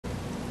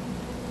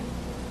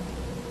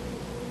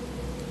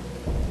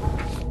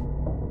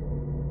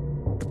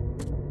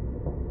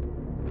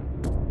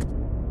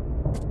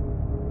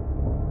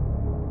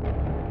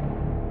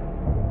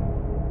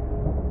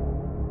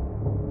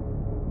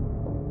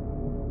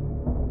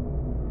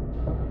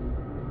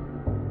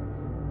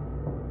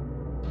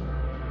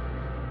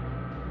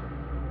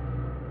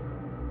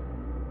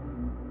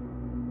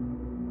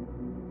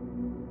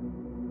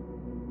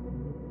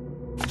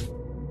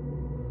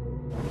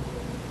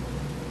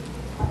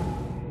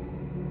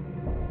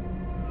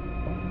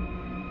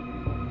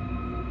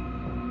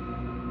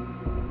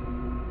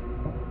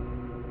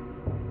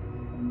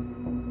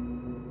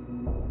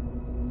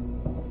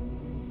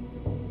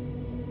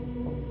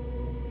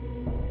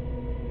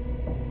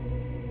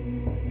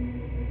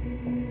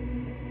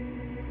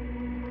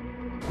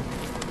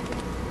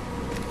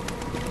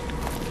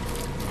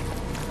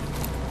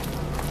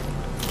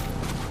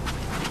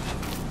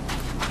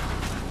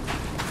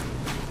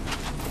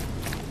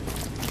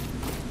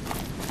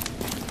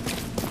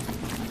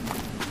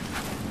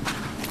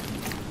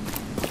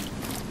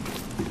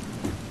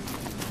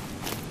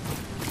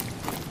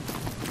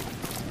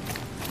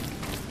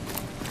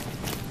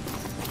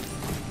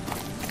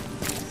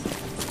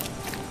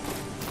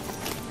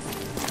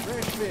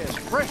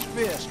Fresh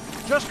fish.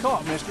 Just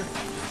caught, mister.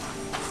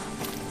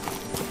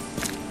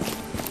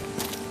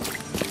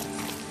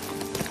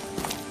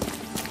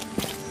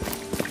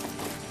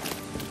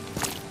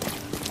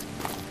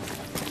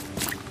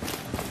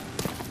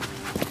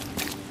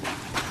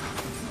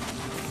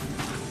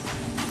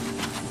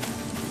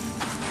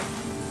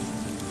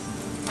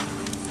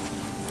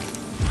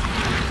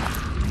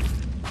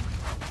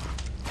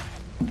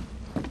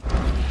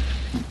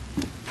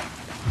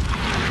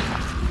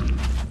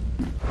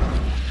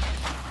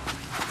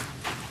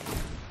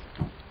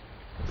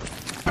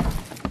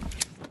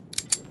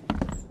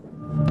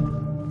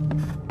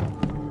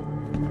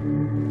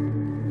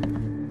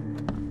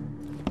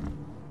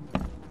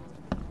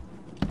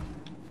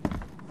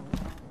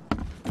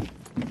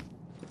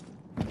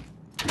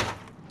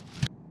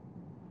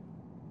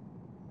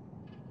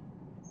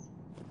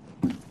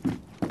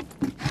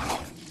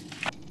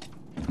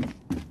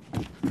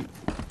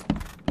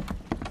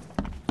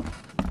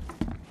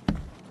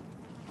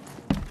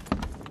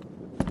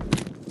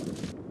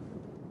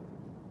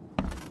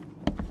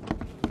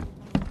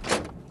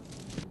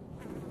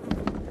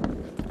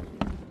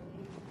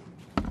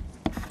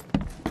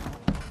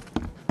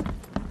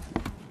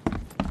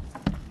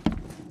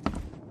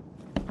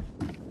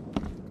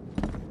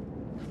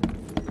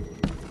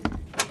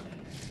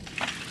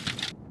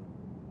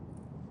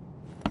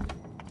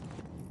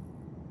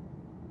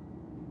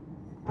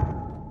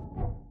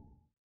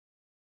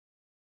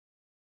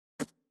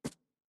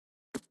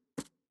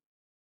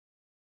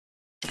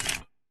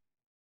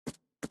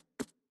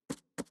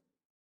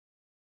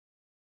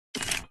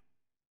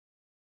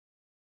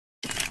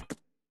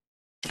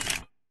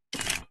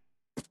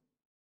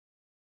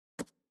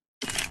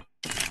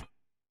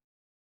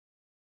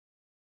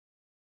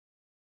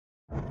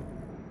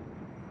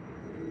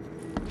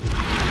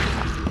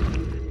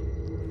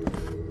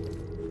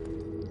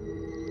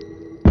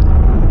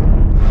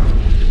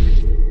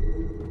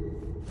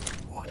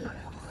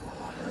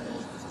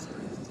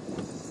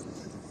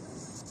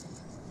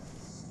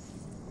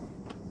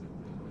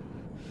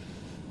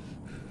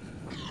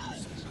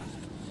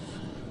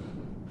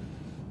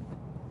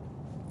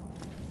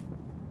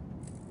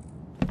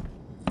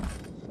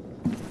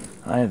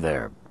 Hi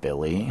there,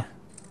 Billy.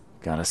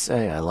 Gotta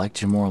say, I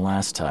liked you more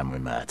last time we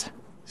met.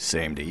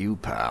 Same to you,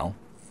 pal.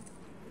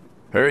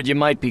 Heard you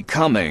might be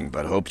coming,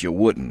 but hoped you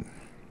wouldn't.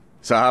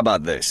 So how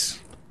about this?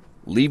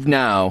 Leave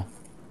now,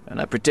 and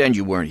I pretend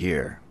you weren't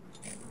here.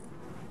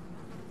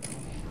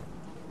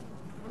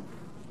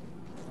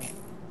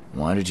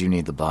 Why did you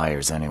need the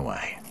buyers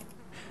anyway?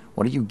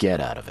 What do you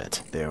get out of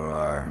it? There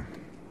are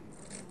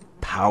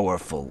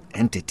powerful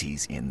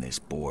entities in this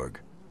Borg.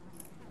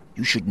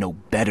 You should know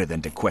better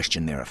than to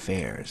question their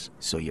affairs,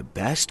 so you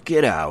best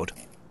get out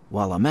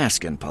while I'm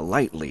asking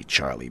politely,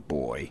 Charlie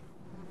boy.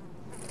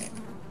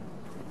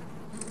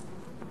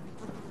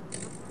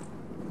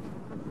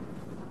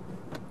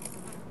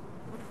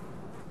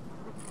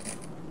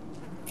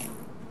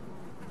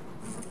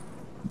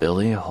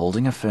 Billy,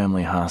 holding a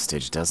family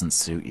hostage doesn't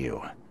suit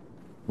you.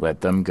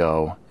 Let them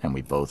go, and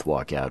we both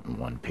walk out in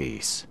one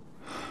piece.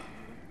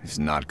 It's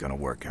not gonna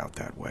work out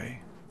that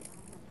way.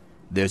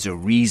 There's a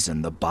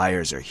reason the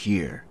buyers are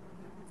here.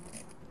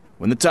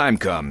 When the time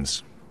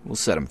comes, we'll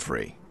set them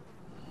free.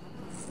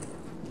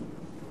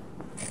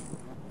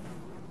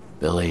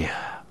 Billy,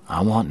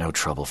 I want no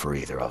trouble for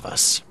either of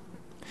us.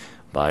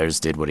 Byers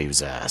did what he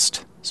was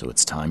asked, so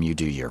it's time you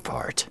do your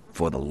part.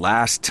 For the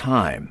last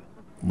time,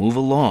 move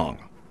along.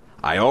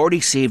 I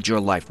already saved your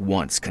life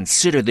once.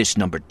 Consider this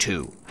number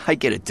 2. I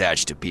get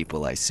attached to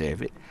people I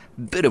save. It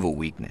bit of a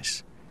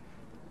weakness.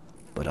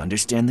 But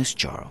understand this,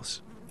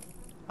 Charles.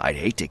 I'd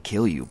hate to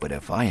kill you, but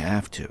if I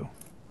have to,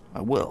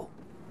 I will.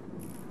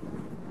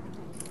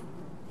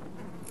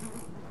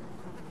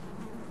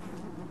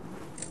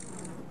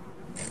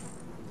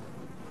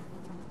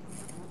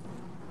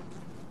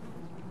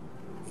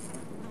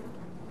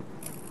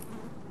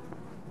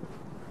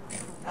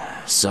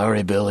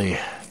 Sorry, Billy.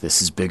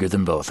 This is bigger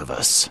than both of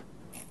us.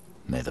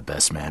 May the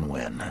best man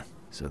win.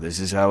 So this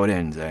is how it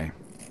ends, eh?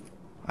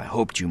 I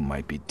hoped you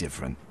might be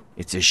different.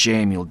 It's a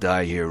shame you'll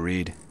die here,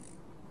 Reed.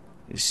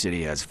 This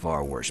city has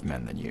far worse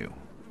men than you.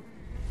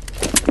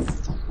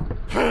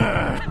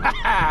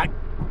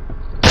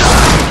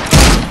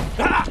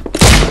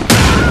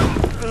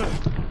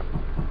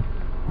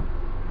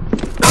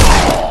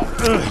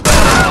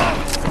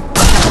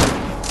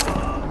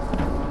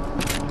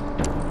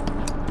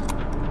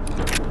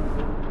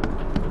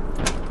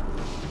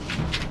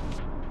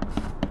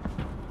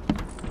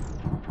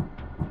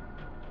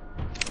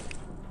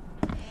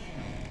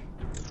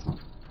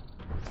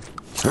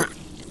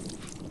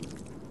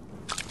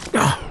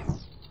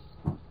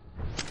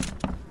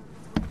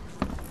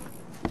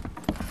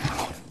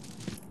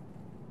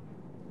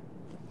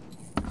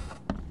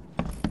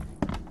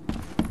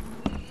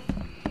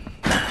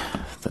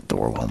 The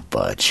door won't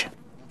budge.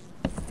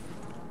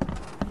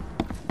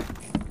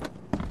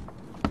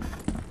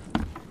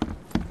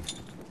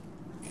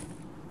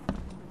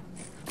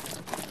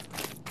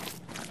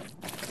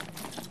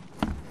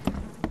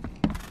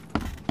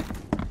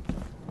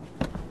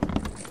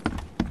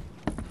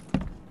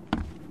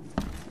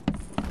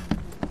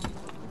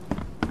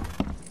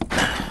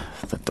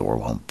 The door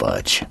won't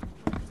budge.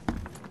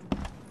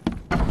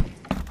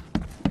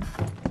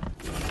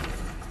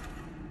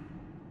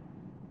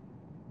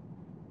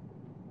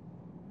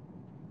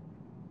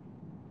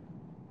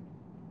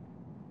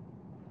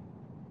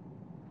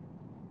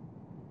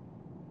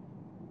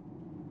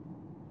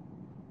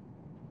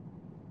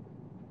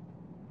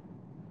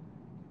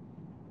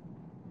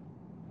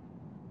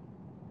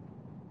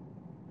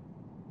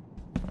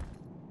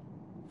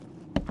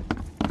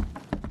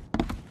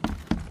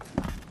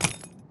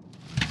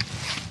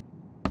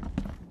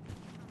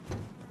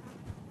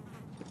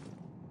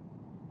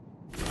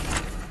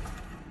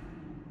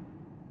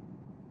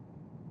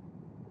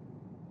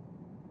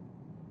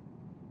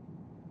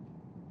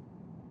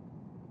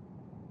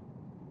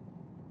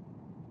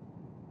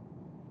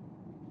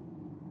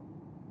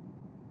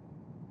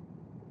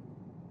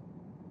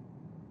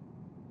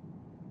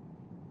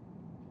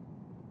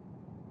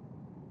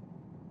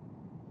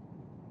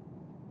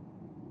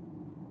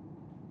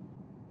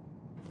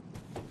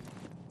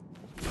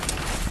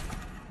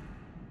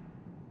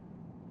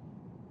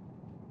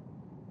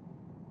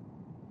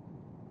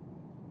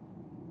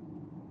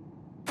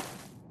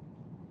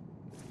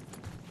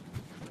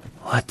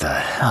 What the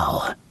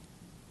hell?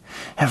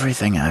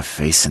 Everything I've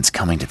faced since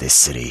coming to this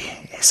city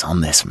is on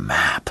this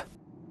map.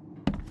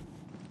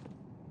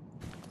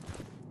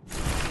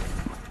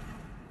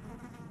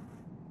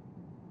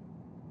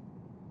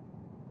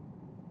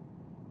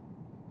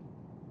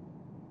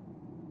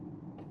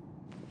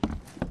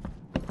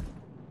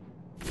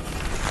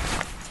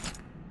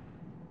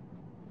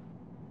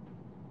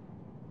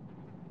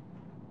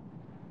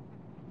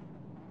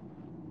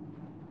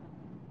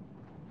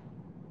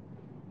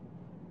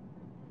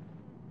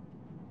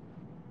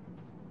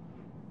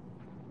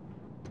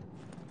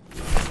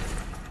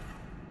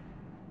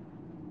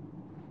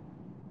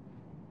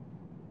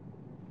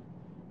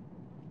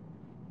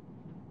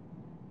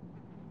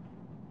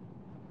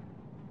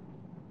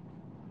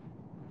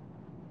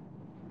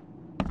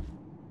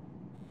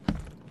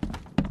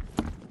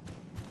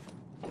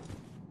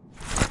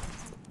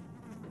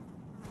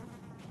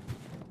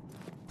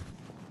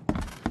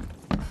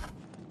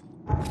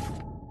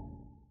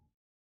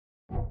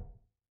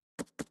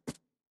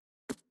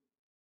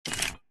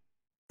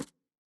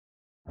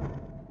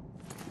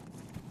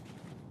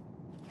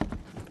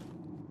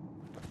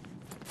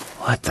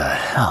 What the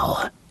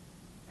hell?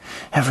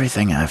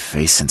 Everything I've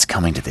faced since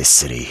coming to this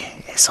city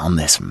is on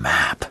this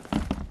map.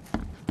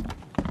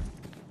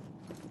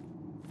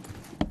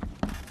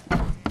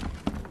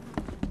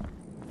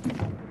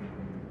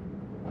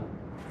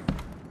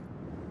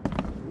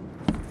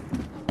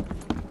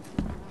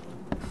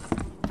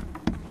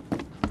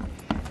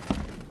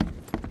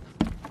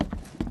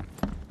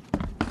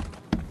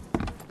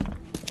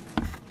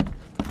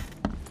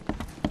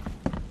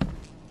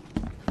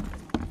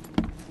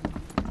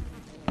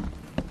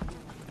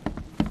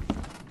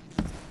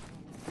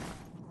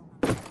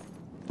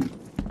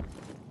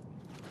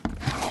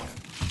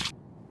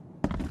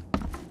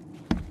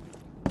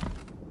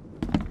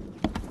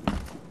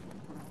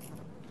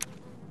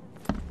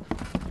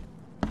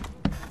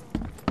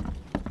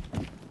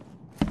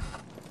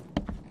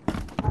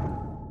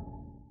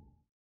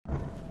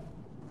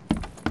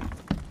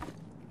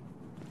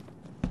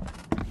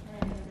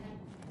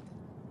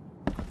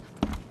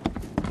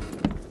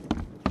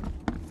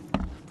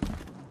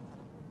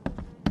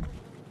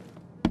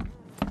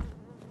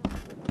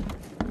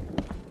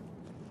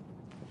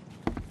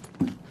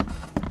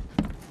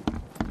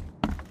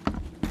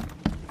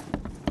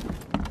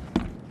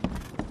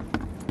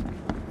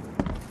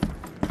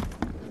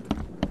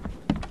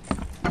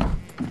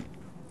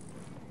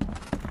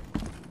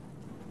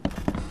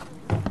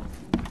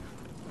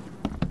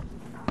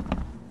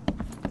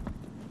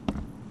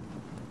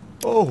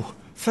 Oh,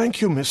 thank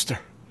you, mister.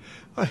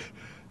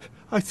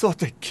 I thought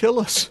they'd kill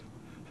us.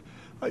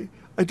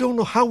 I don't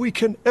know how we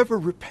can ever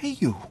repay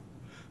you.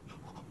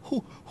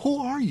 Who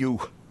are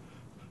you?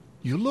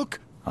 You look...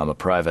 I'm a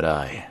private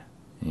eye.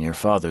 Your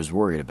father's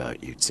worried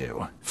about you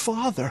two.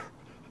 Father?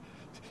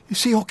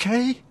 Is he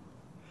okay?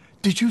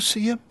 Did you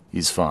see him?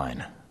 He's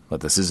fine,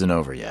 but this isn't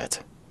over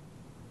yet.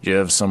 Do you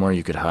have somewhere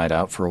you could hide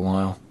out for a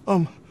while?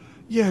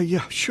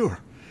 Yeah, sure.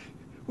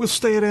 We'll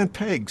stay at Aunt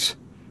Peg's.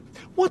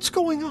 What's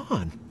going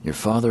on? Your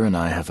father and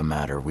I have a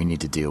matter we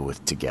need to deal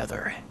with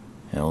together.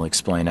 He'll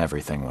explain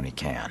everything when he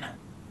can.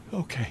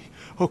 Okay.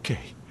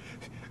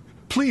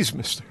 Please,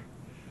 mister.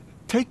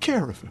 Take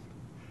care of him.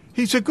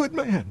 He's a good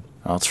man.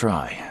 I'll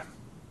try.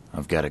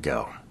 I've got to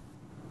go.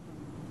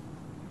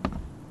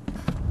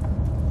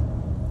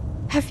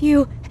 Have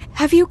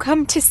you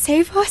come to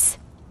save us?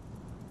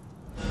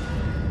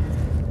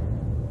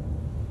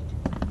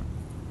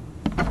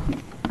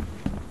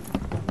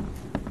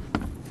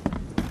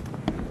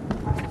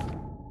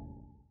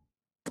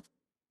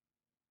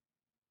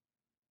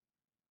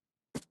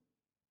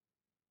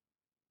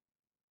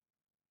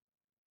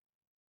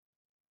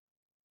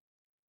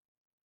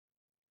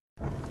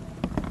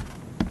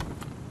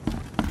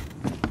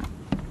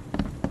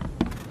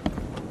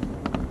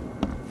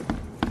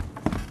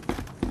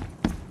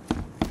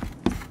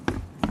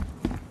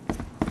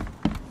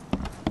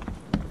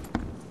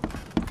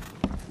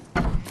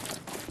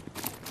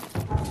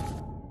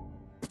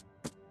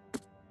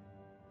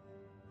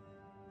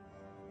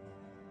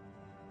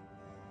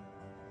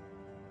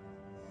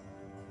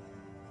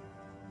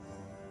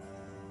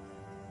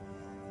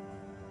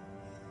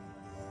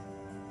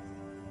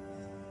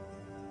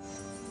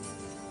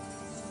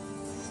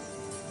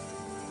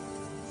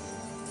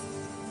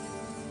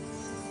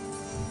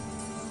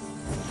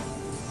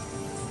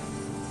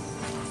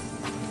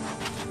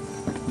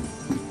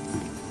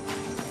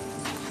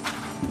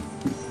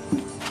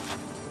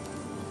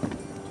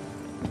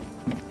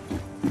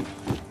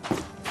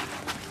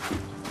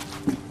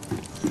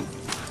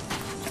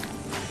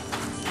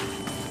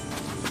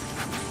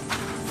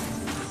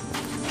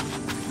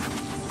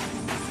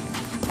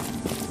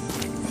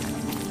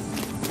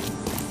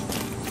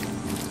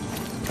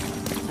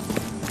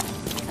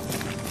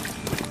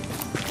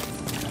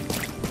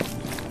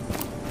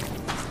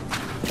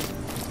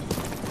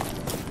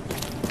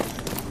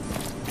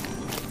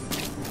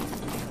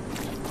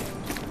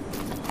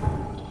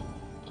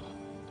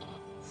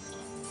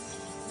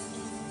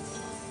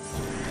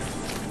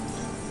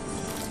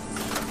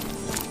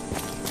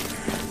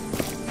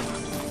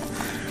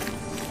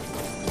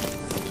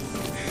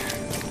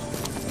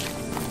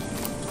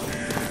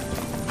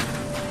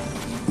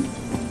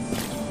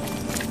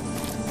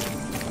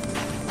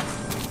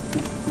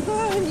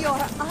 Burn your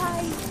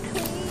eyes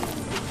clean.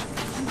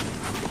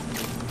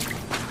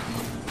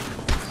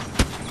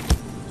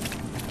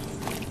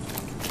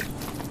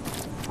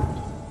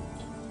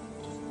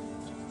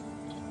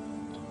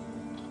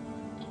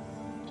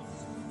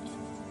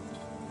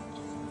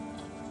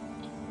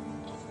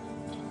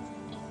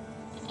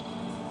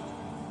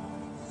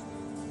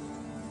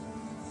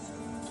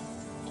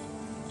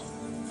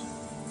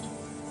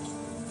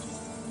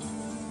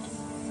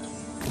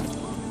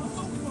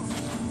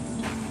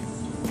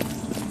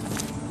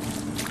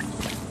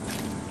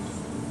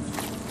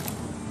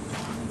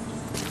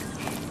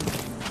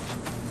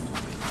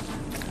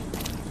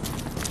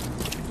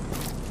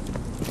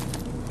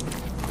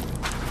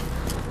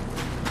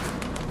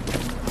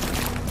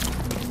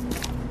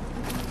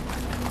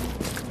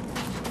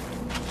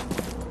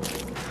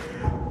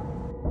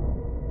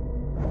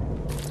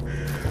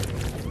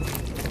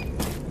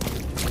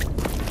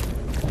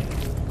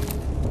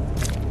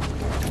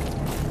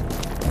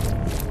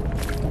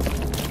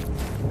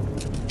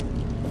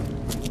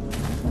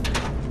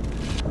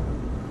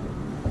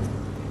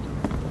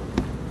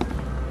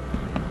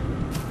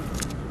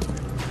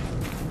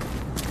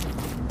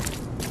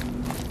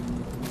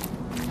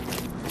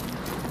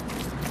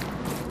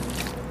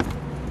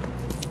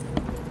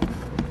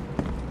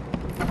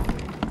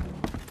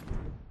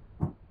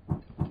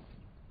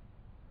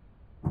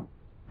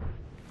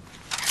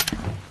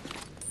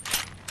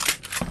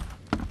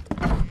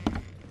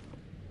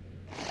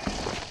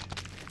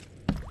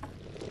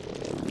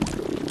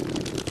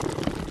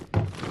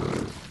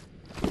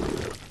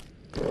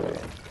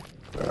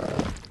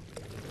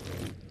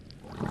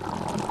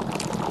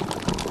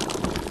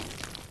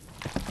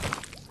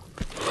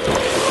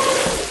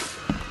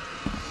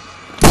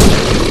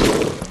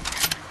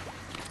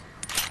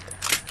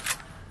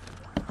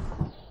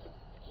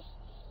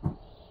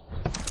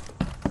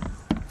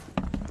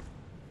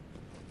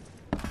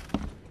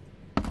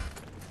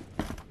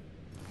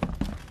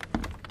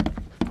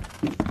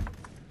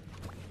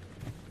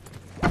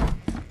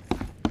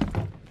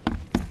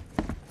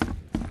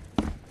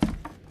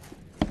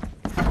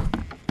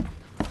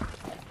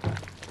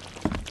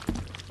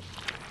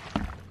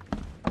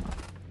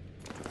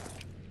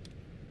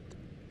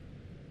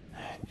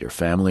 Your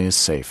family is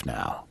safe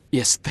now.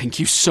 Yes, thank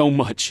you so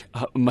much.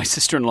 My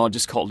sister-in-law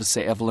just called to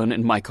say Evelyn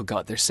and Michael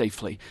got there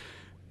safely.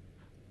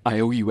 I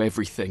owe you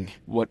everything.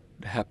 What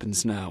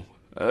happens now?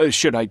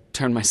 Should I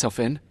turn myself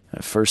in?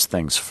 First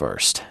things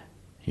first.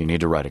 You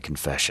need to write a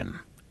confession.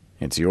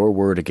 It's your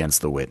word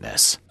against the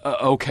witness.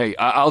 Okay,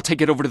 I'll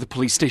take it over to the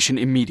police station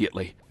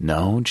immediately.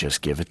 No,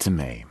 just give it to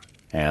me.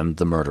 And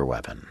the murder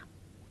weapon.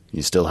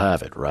 You still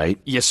have it, right?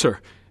 Yes, sir.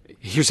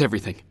 Here's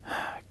everything.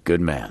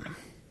 Good man.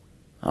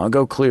 I'll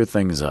go clear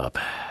things up.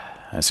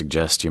 I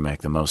suggest you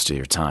make the most of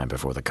your time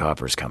before the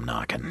coppers come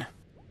knocking.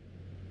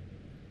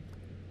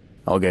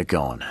 I'll get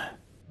going.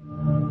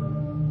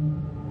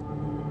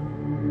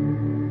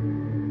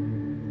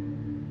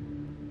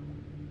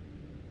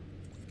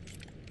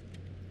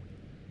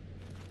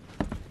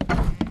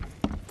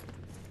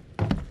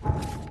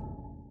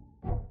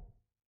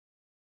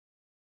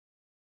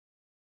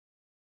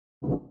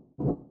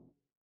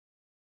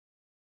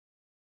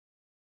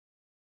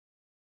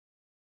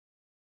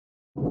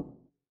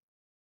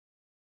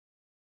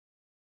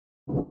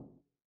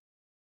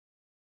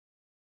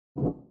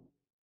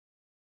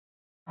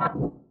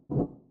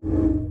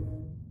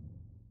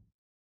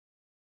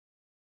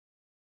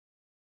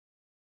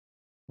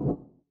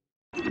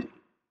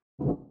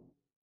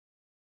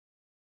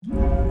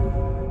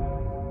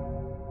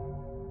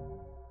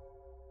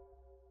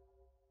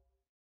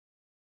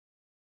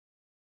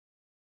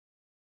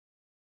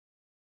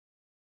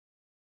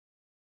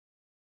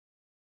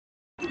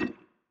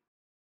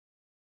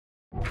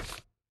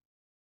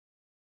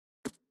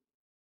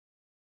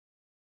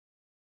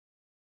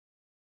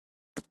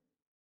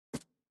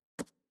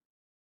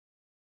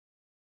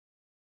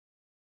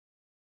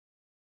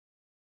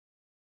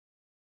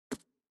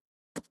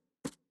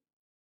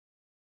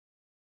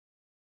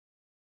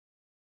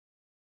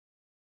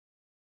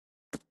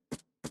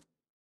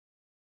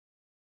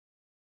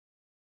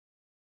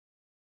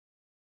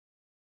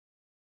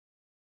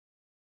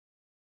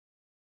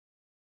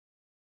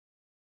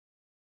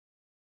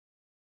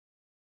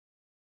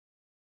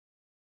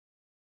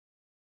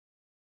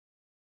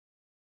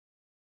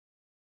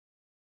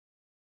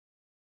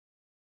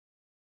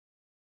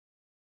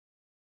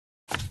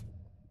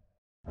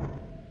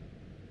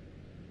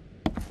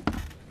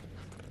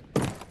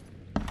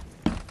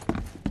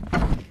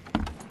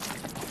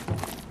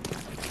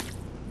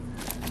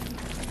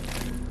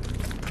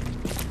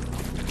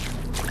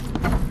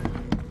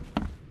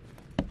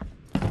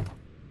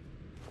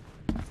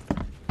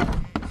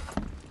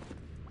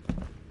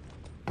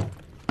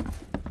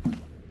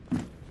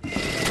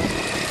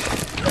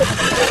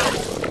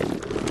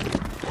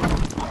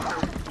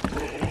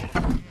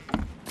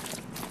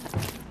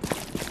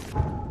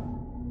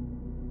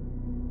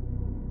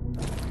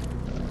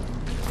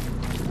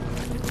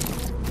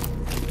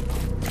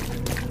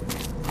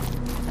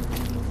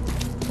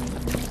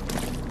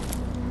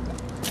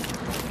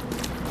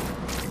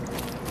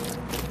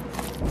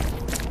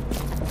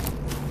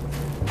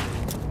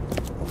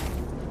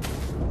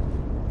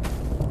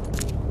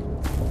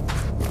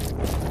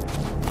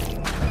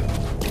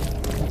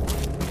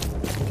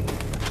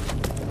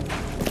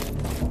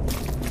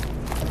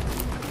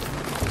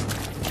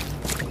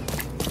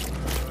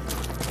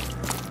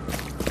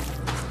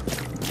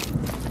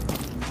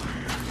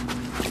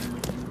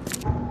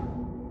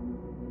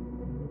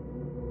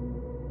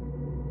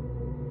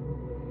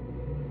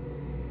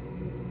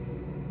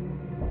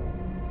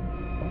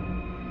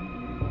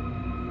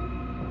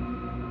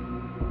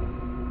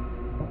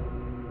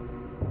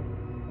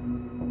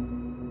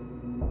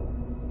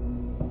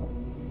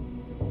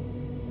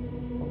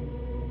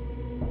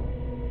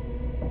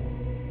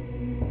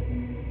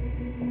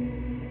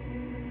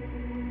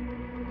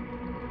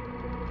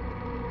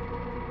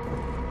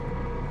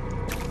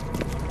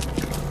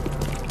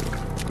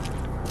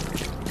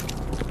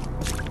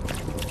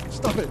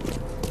 Stop it!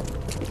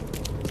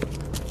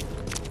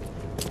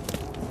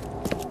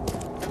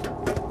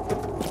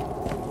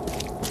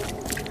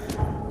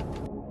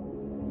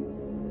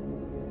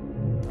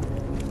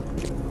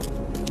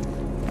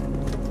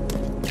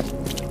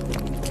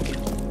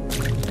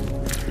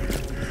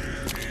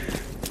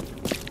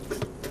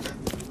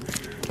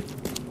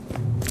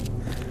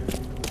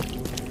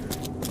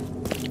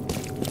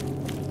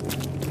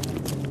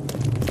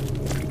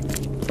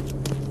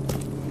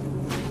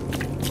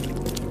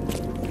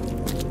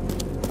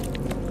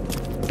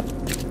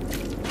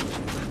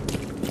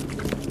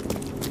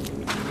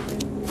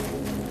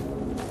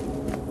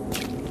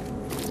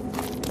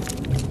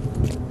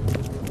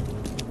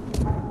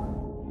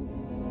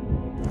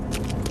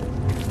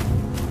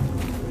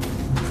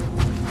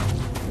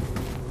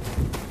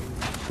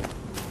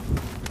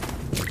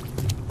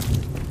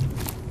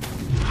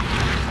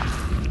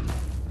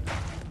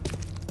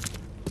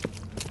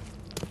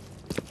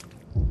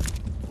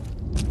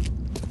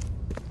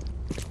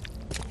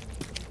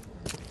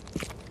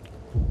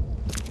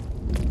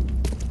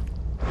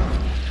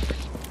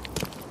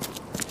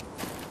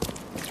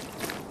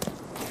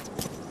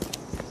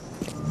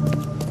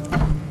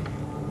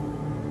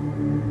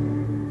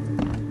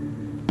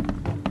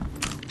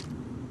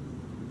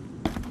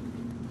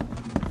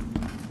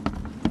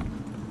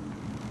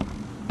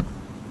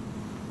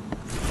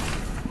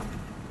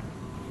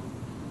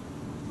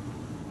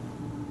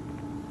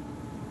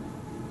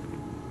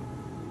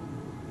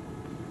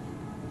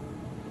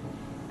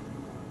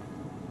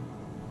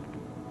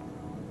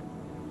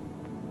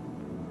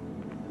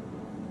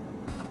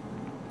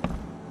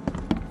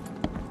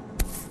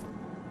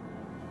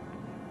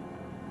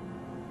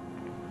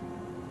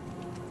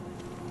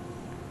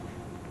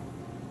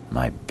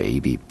 My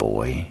baby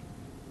boy?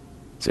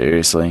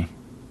 Seriously?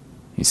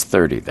 He's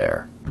 30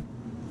 there.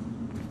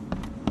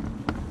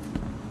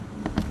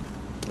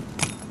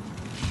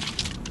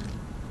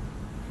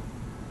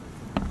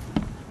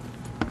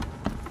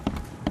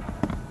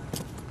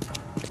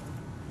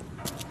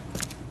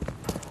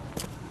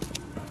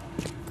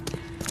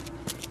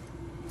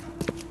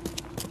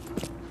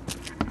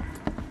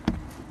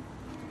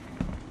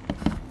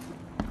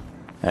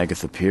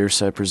 Agatha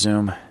Pierce, I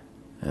presume?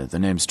 The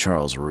name's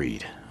Charles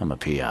Reed. I'm a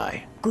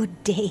PI.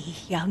 Good day,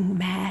 young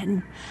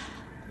man.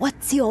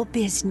 What's your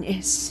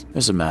business?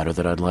 There's a matter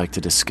that I'd like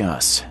to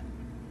discuss.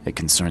 It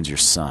concerns your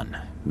son,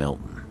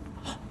 Milton.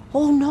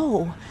 Oh,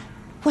 no.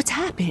 What's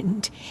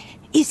happened?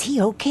 Is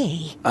he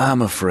okay?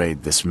 I'm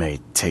afraid this may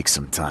take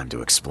some time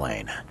to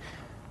explain.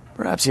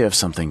 Perhaps you have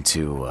something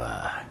to,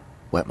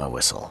 wet my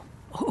whistle.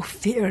 Oh,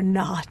 fear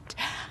not.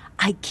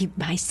 I keep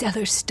my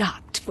cellar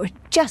stocked for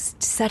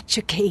just such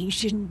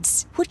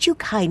occasions. Would you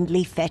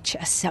kindly fetch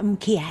us some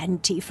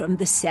Chianti from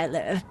the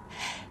cellar?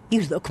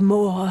 You look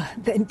more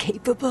than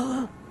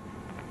capable.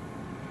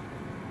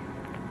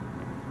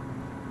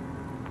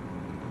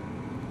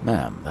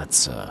 Ma'am,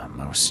 that's a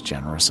most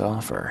generous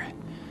offer.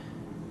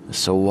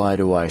 So why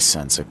do I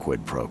sense a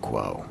quid pro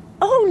quo?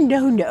 Oh,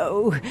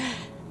 no.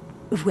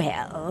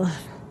 Well,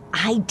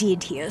 I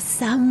did hear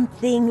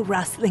something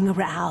rustling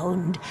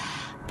around,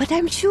 but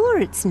I'm sure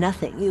it's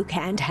nothing you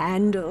can't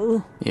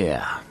handle.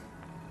 Yeah,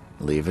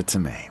 leave it to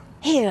me.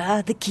 Here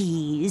are the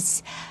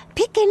keys.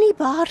 Pick any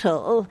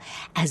bottle,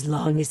 as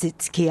long as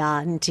it's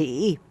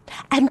Chianti.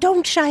 And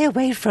don't shy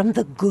away from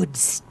the good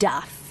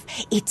stuff.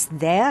 It's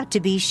there to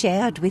be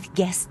shared with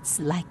guests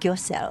like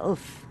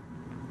yourself.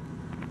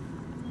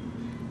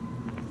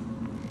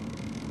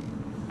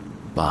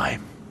 Bye.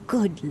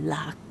 Good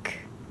luck.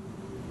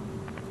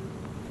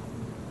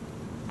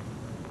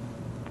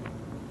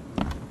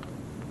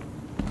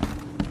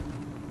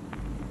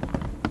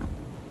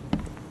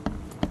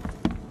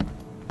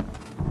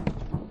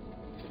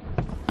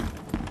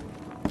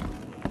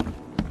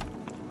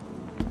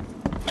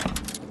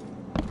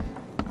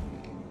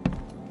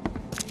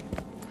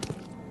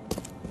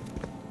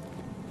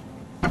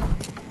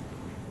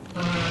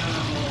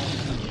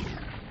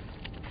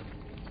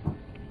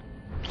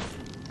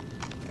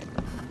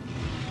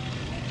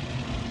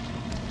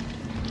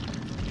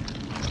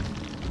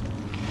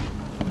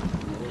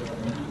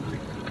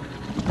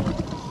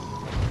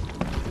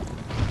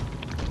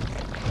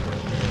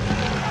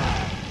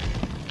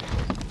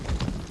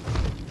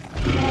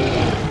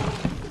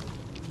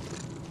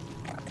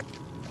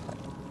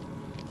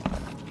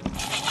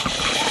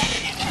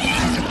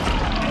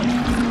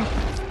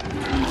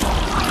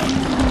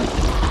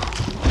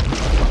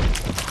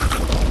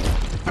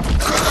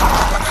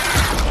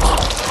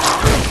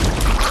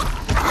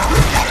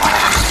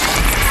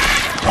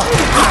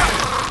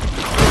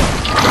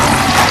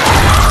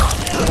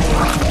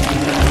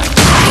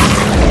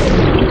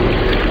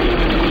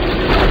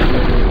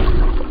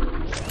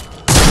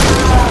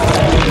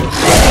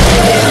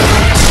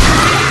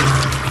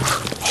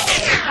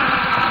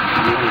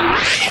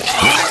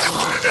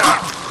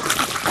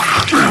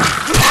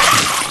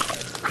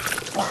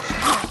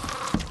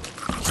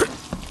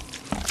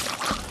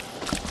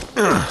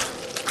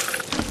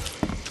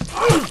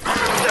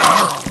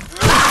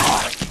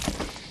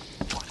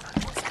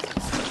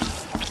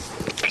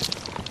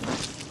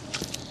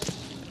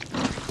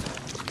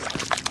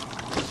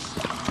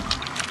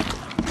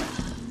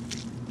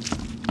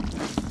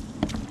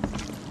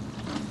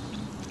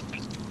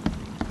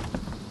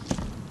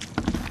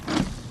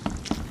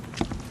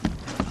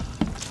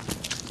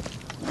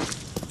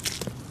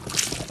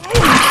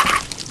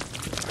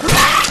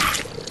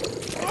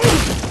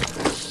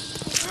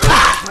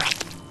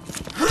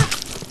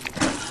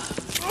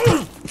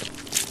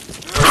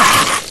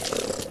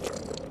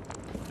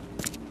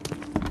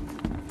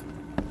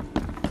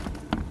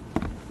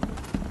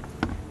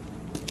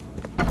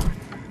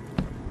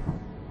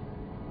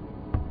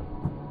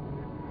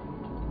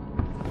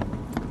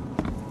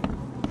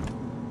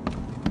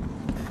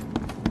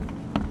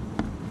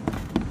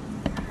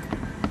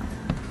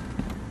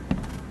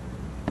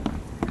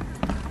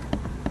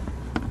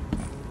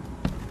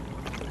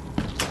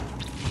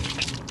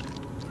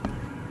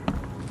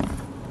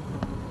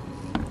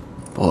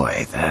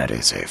 Boy, that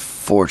is a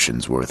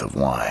fortune's worth of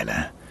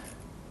wine.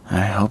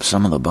 I hope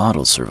some of the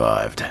bottles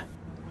survived.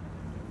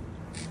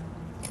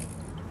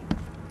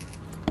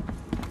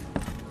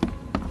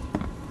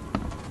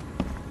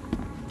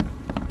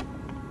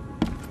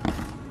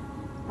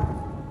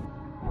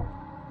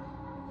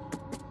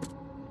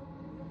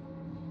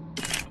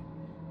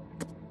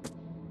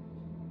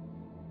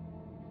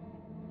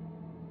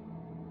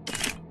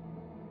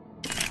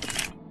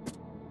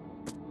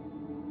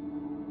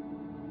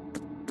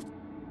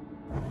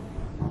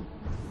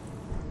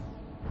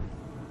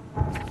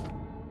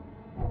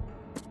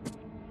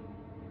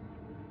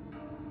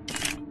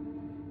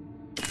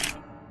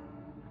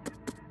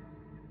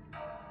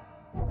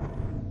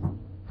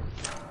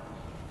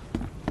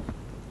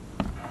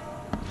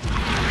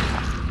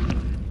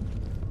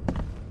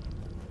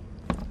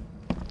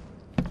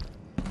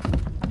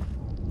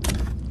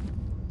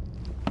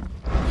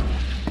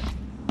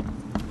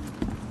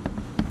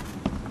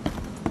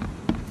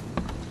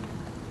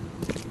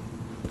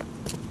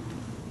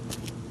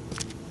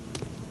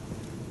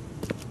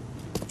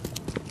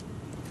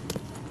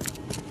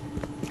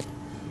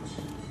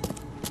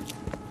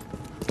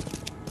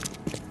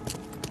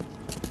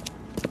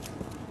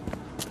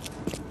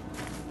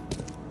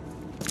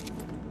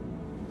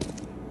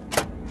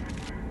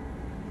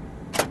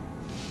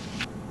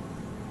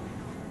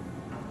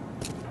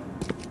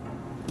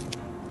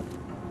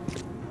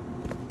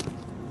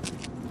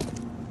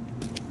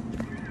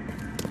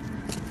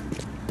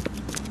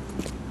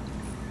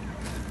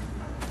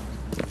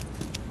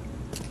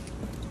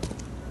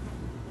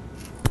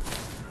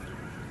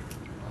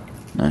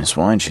 Nice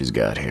wine she's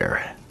got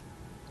here.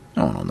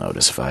 No one will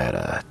notice if I had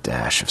a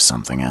dash of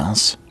something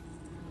else.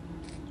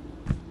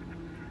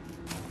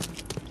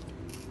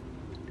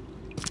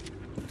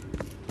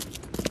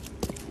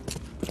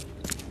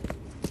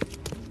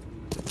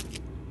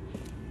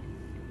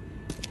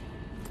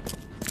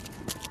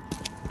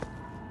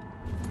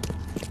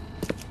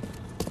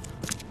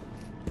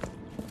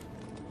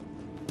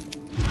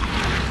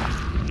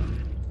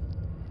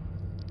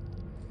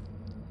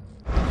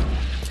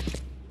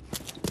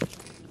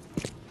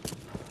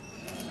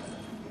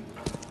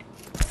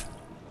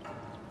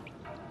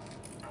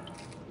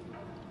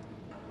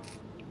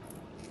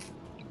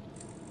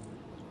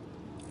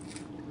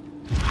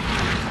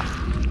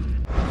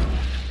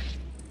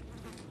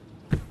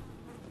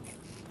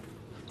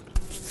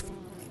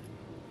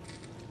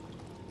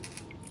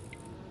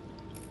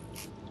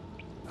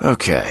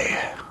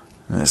 Okay,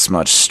 this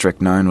much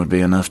strychnine would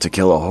be enough to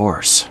kill a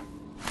horse.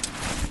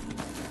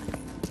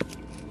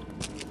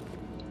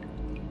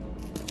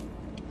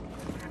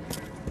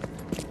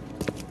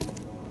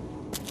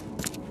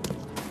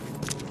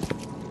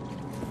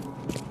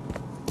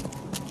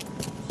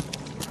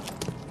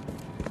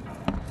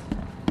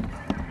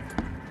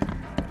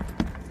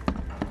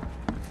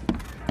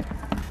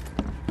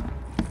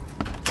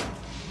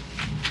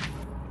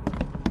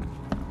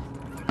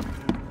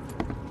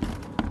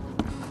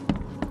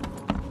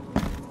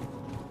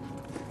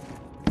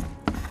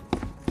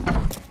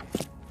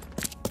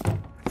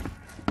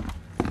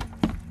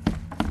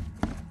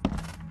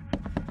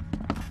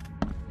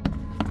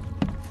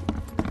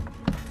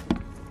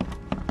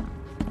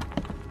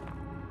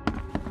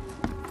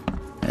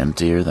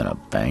 Emptier than a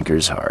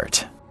banker's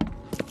heart.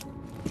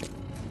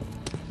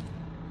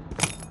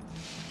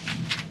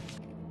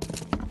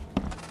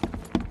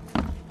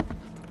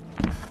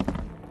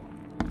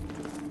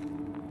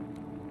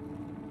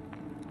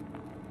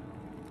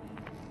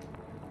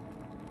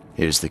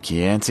 Here's the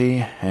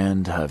Chianti,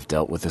 and I've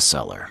dealt with the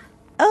cellar.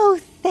 Oh,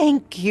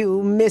 thank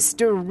you,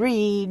 Mr.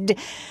 Reed.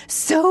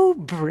 So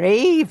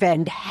brave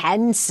and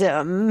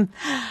handsome.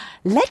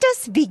 Let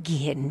us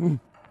begin.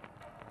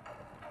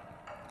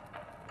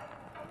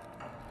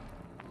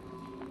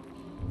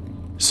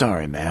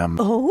 Sorry, ma'am.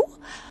 Oh?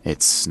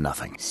 It's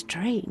nothing.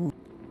 Strange.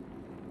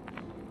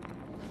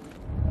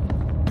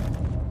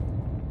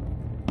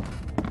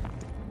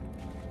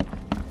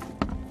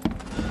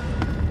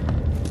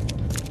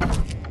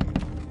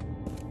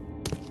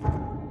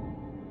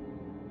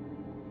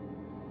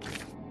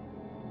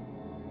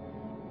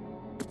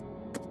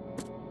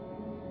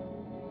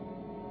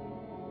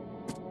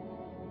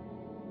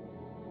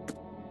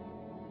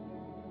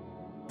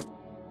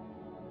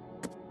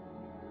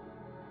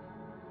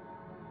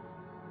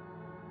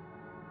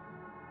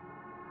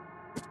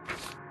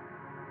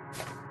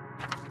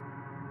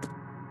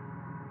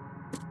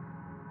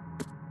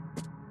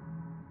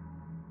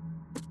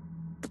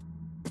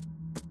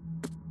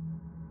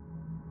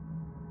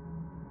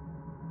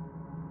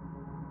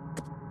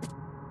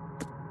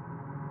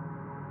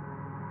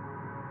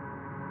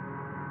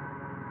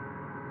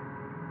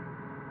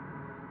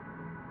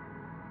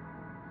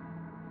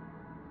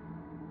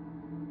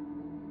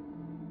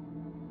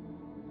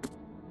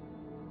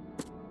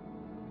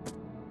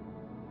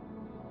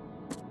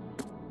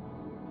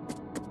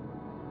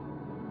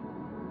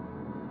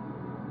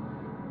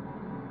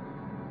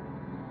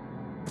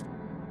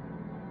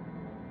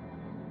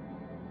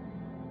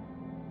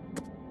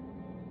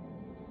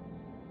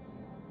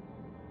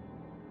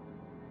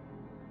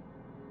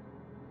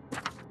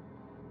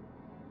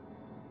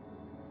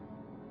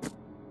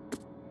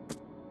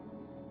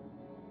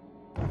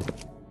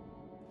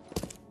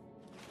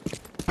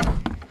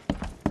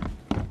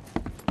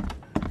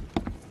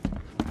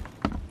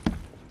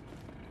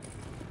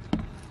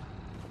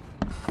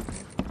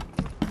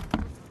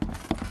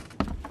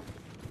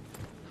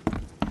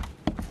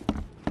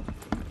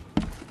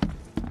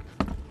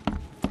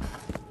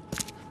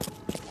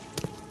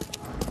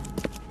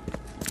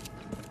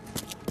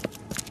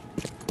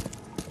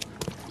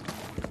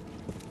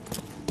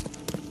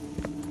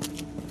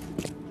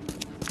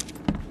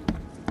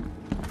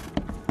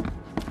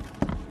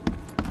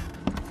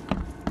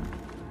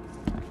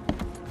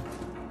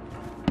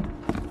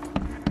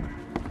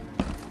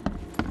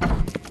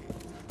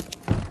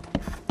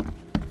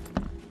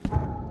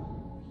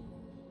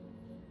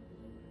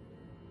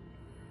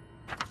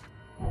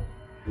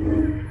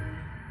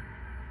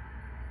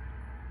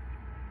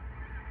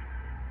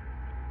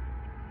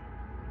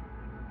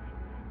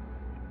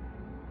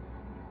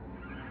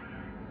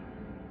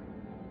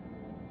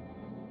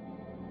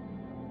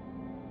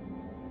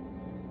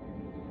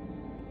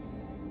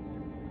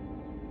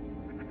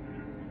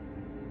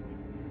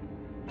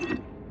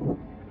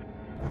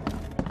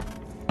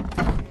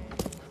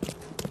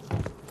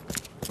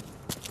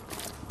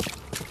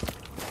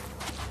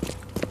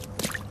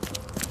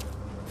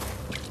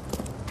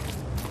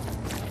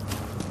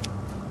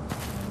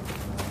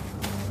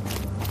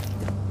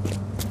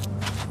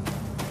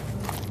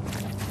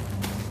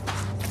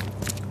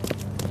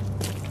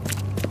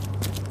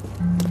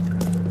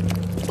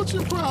 What's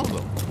your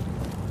problem?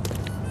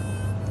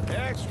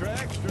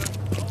 Extra,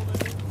 extra.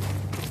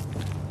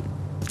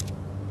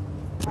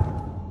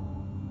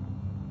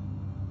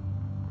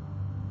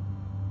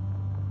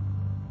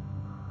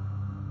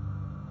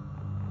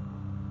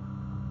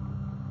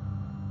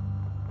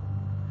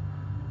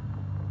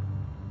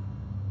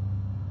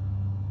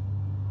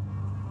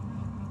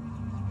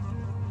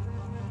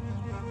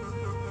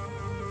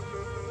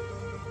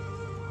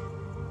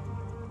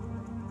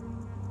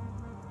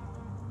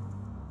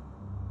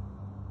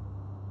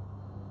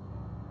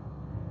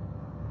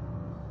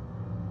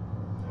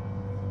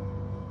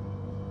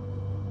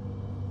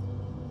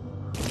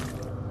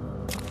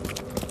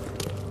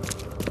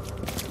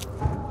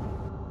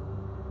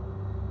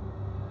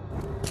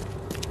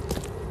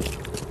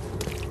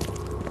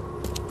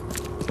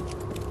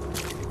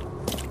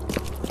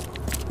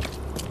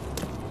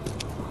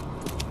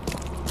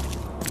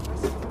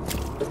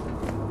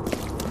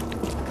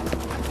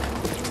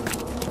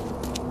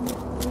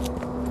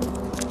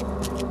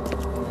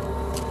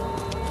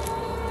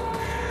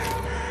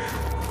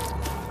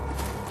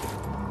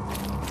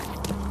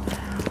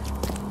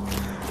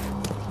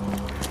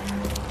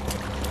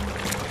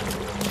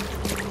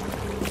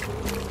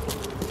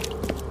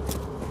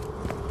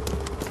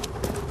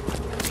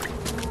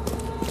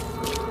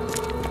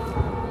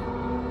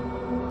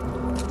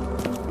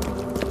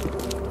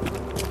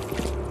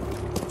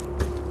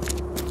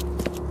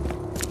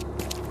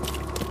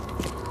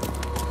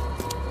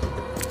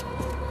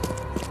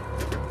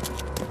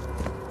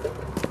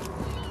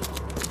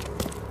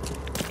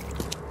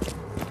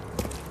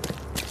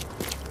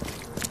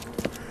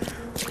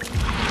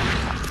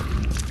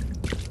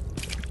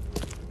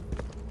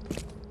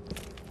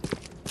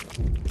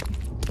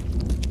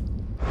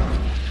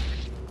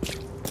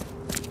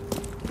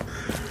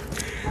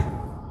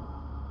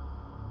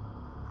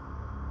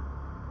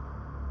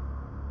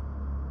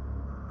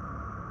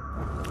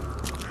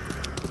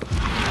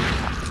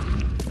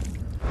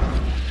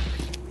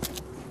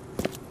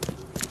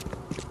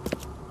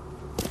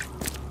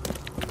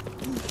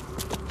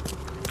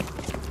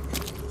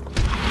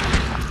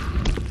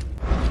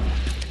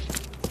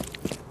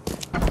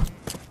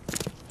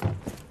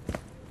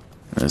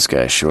 This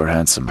guy sure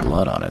had some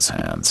blood on his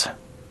hands.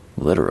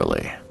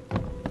 Literally.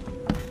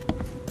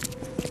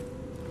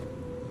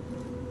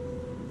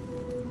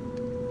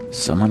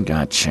 Someone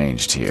got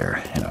changed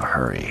here in a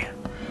hurry.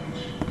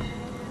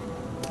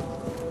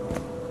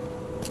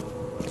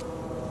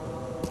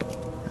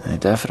 They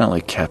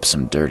definitely kept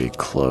some dirty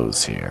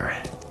clothes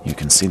here. You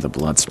can see the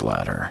blood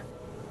splatter.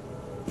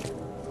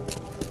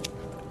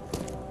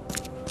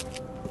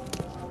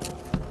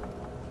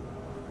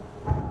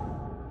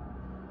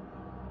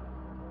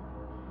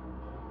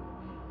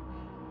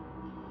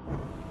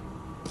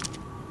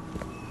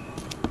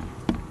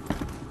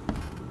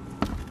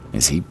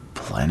 Is he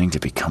planning to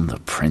become the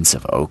Prince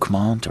of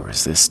Oakmont, or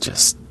is this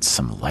just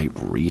some light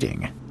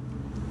reading?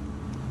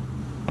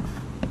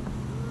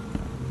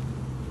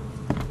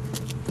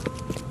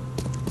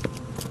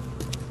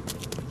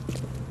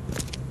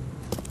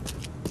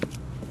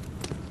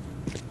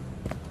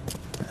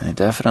 They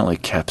definitely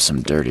kept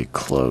some dirty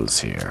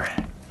clothes here.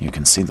 You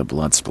can see the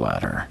blood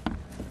splatter.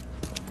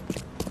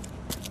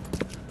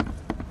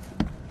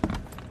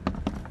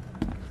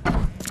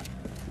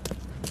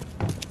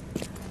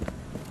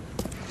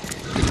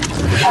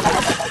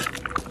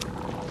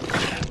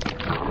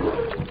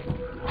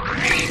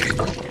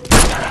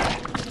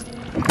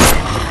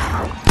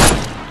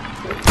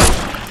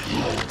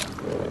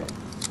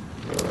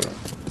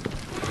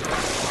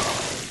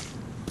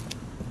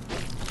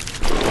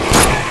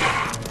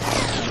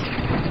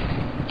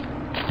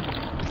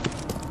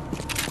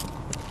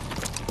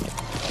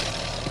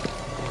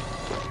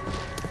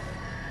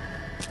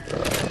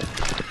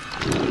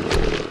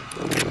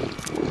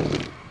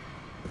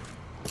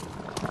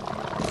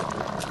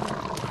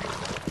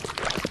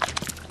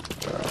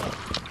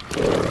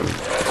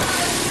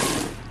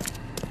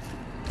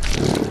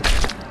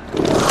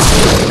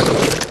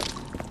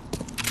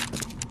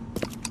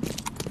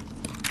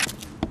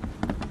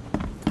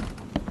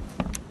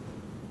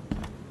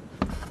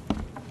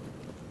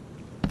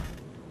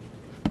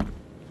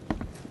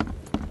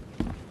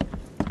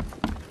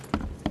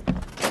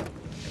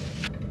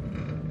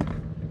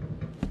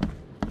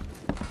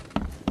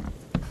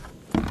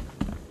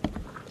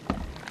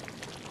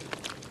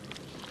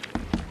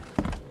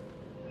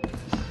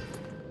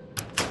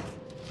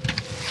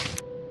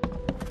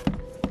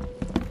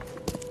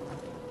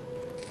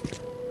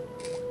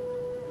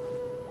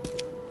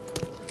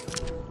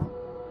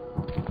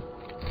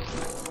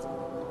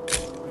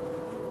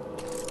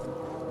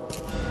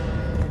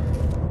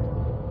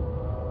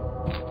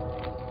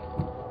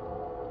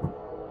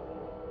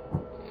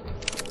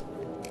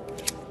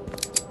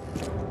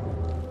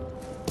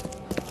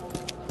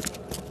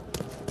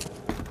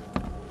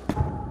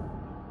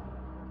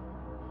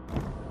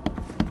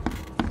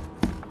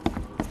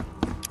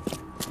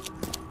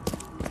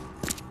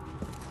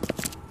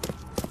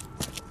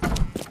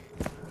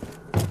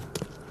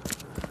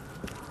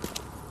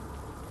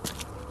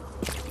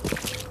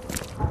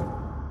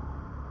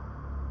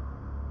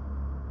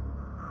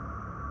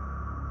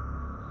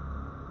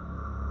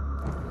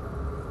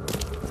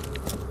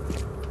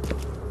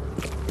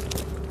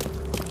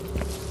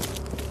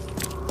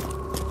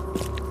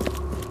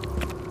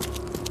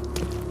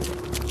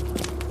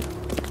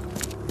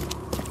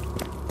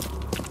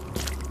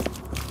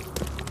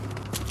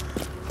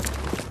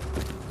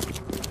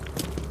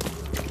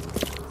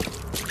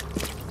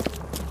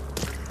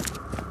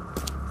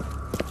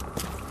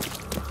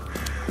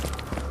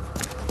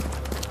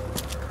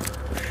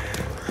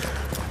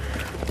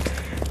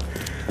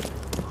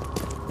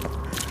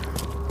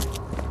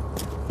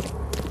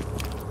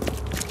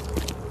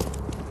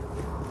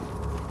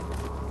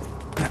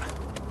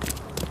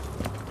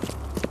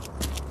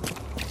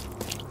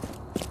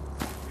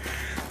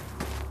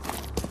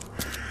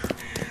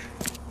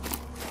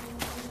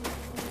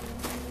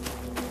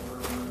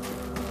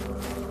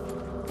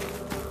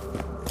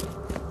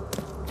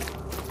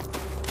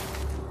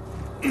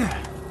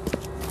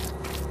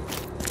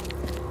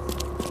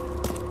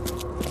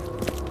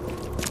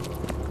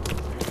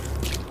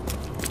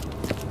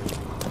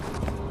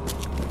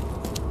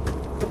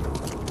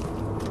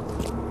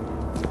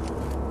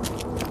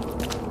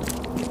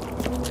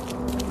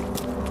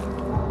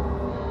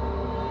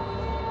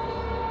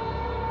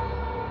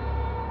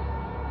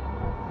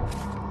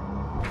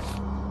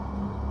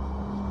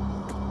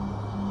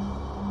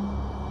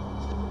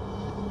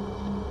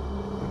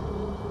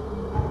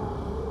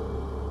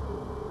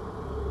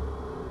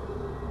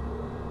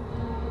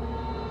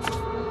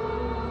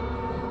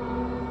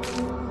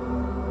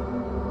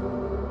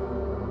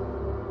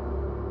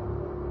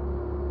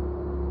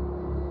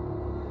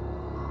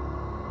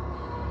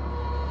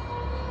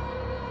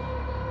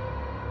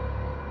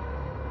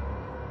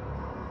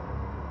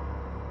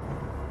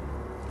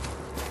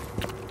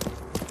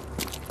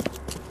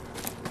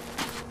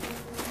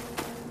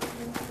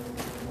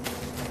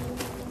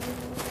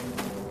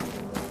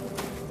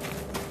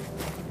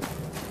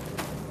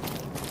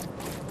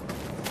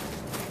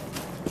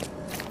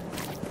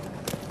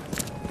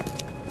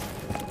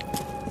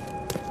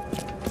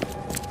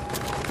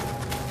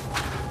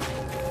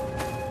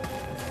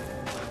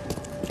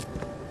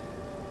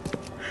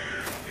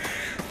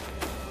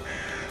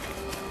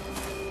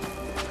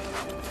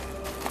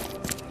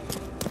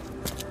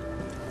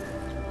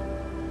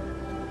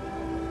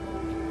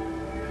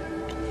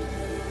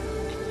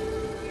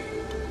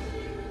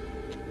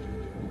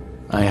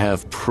 I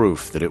have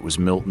proof that it was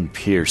Milton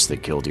Pierce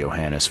that killed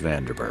Johannes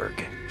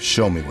Vanderberg.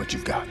 Show me what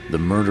you've got. The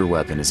murder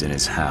weapon is in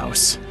his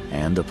house,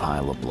 and a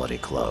pile of bloody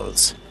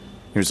clothes.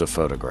 Here's a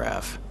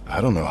photograph. I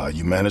don't know how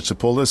you managed to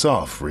pull this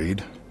off,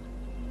 Reed,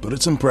 but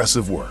it's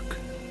impressive work.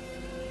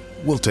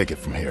 We'll take it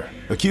from here.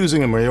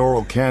 Accusing a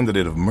mayoral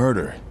candidate of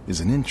murder is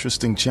an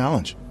interesting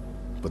challenge,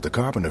 but the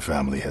Carpenter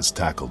family has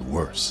tackled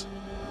worse.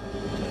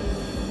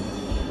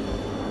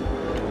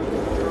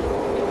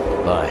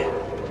 Bye.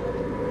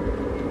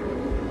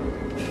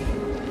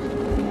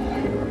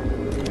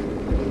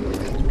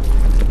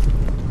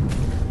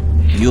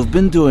 You've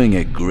been doing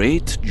a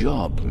great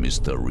job,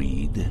 Mr.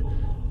 Reed.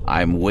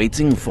 I'm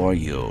waiting for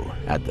you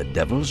at the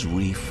Devil's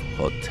Reef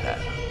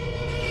Hotel.